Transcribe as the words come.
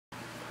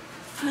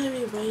Hi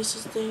everybody, this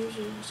is Dave.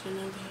 It's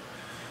gonna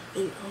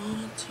be an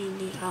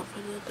OOTD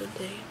outfit of the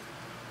day.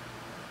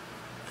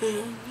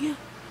 And yeah,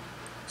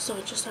 so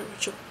I'll just start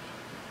with you.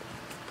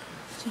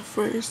 So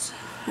first,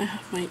 I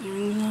have my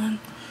earrings on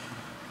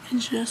and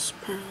just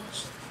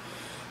pearls.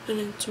 And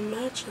then to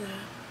match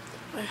that,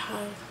 I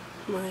have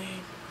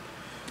my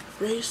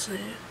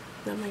bracelet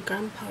that my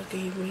grandpa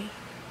gave me.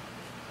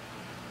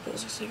 It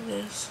looks like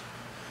this.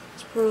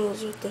 It's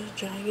pearls with the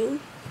dragon.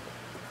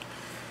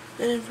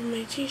 And then for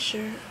my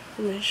t-shirt,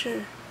 for my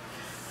shirt,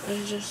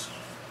 I just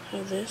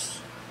have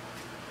this.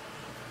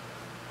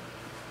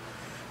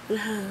 It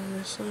has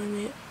this on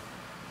it.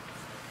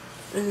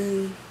 And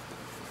then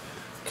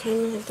kind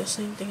of like the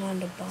same thing on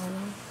the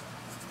bottom.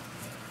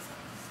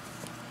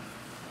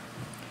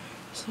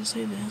 So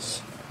say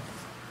this.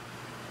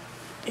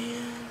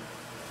 And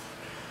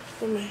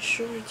for my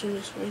shorts, I'm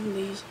just wearing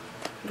these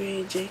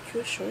gray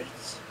JQ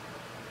shorts.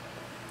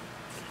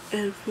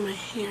 And for my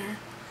hair,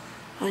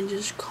 I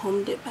just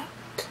combed it back.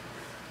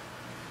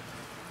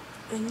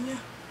 And yeah.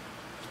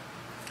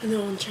 And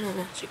then I'm trying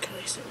to actually color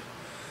it.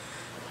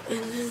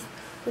 And then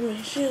for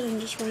my shoes, I'm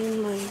just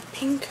wearing my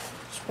pink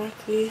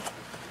sparkly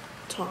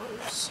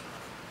Toms.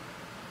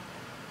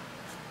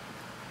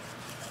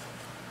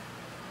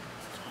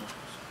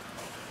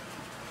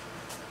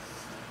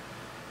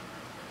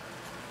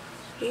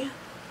 Yeah.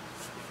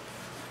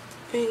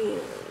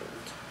 And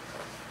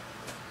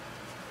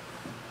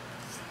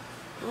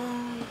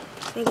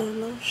for the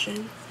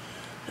lotion,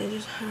 I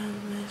just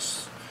have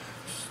this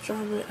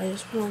strawberry. I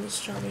just put on the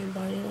strawberry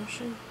body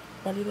lotion,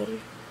 body butter.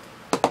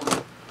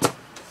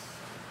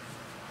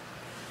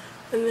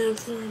 And then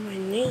for my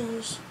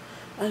nails,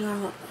 I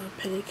got a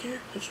pedicure,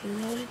 which was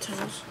all my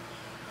toes.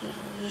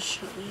 I'll just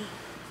show you.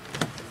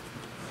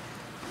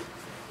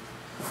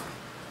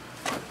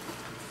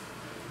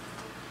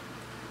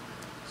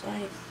 So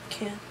I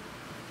can't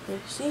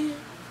really see it.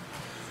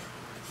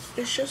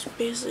 It's just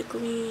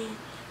basically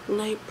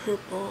light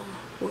purple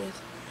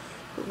with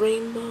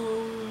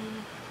rainbow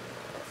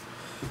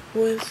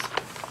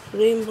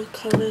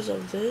colors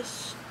of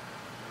this.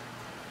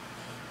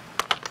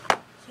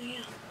 So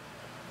yeah.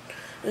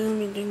 I'm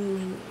gonna be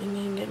doing I'm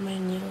gonna get my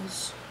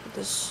nails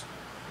with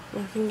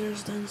my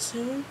fingers done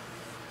soon.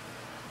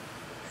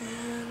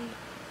 And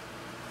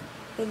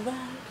the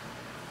bag.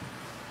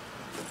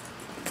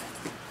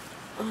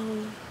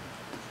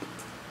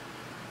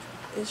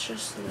 It's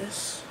just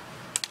this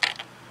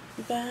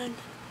bag.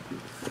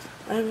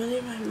 I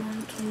believe my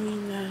mom told me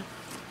that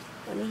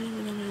my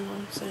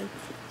mom said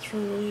it's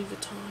from Louis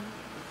Vuitton.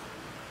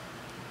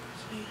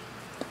 So yeah.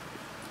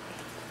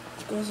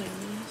 It goes like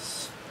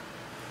this.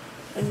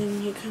 And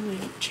then you can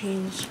like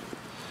change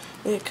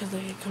it because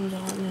like it comes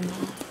on and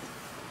off.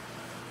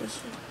 This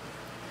one.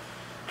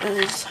 And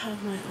I just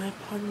have my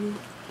iPod.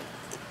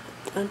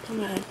 I put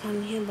my iPod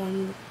in here, but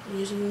I'm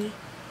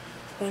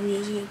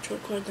using it to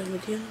record the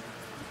video.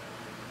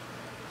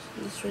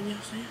 This video,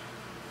 so yeah.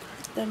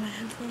 Then my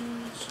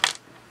headphones.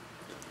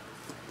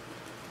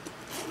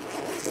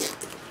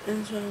 And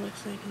that's what it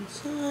looks like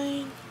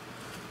inside.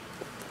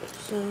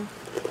 So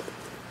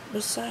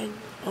beside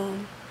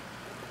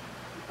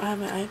I have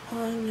my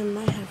iPod and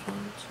my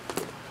headphones,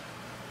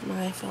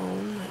 my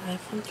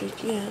iPhone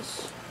 3GS,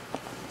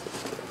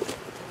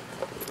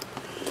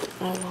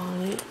 my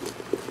wallet,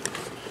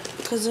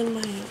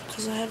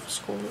 cause I have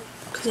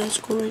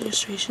school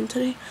registration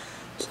today.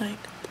 It's like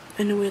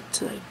I knew where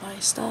to like buy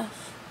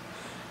stuff,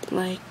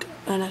 like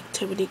an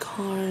activity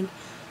card,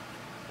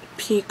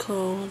 P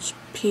clothes,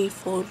 P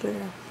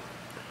folder,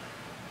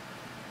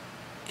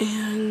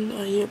 and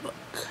a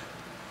yearbook.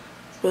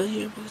 But the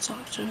yearbook's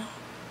optional.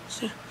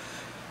 So yeah.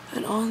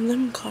 And all of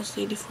them cost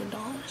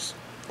 $84.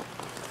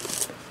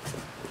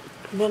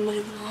 But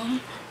my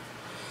mom,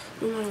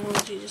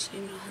 she just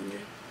gave me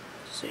 $100.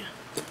 So yeah.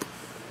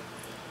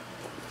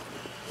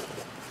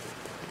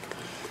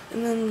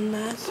 And then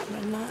last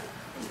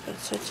but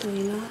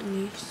certainly not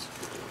least,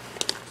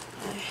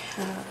 I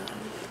have,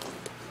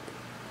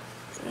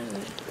 where is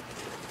it?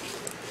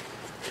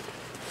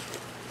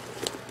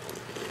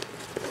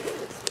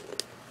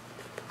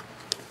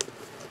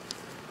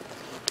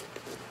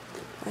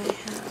 I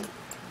have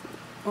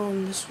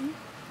this one.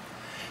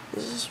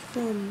 This is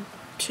from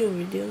 2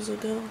 videos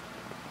ago.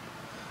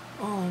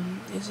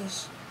 This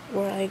is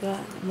where I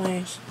got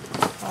my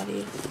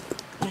strawberry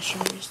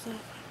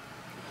stuff.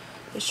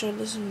 I showed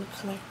this in the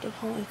collector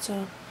haul. It's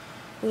a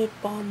lip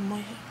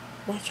balm,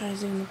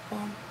 moisturizing lip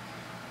balm.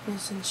 And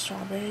it's in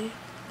strawberry.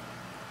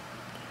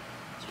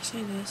 Just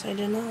like this. I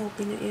did not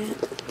open it yet.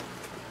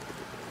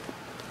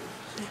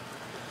 So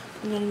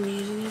I'm gonna be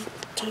using it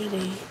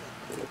today.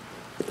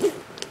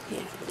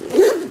 Yeah.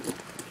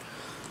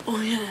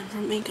 Oh yeah, and for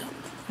makeup,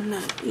 I'm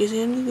not using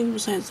anything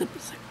besides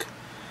lipstick,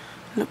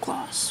 lip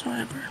gloss,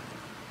 whatever.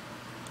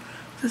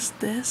 Just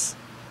this.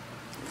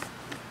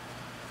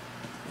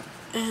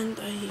 And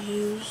I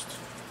used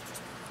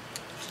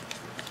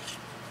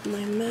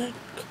my MAC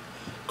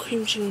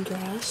Cream Chin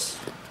Grass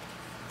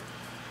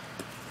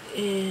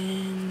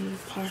in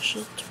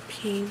partial to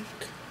pink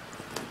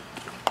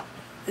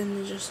And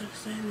it just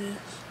looks like this.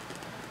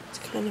 It's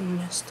kind of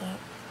messed up.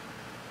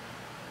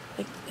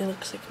 Like, it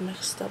looks like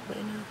messed up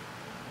right now.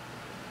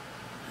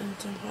 And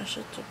some parts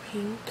of the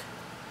pink.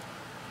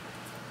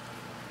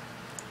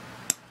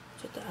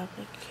 That's what the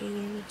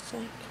applicator looks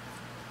like.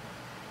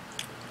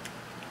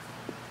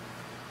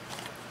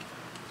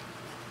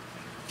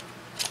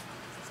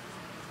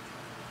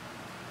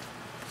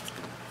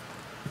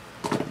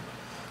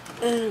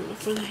 And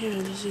for the hair,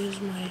 I just use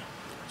my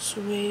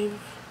Suave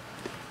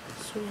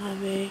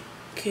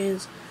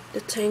Kids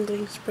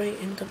Detangling Spray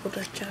in Double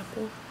Dutch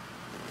Apple.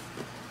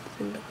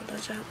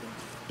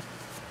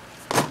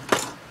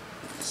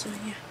 So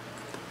yeah.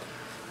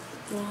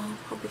 Well,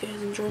 hope you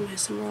guys enjoy my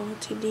summer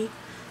OOTD.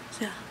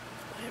 So yeah,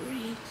 bye,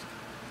 Reed.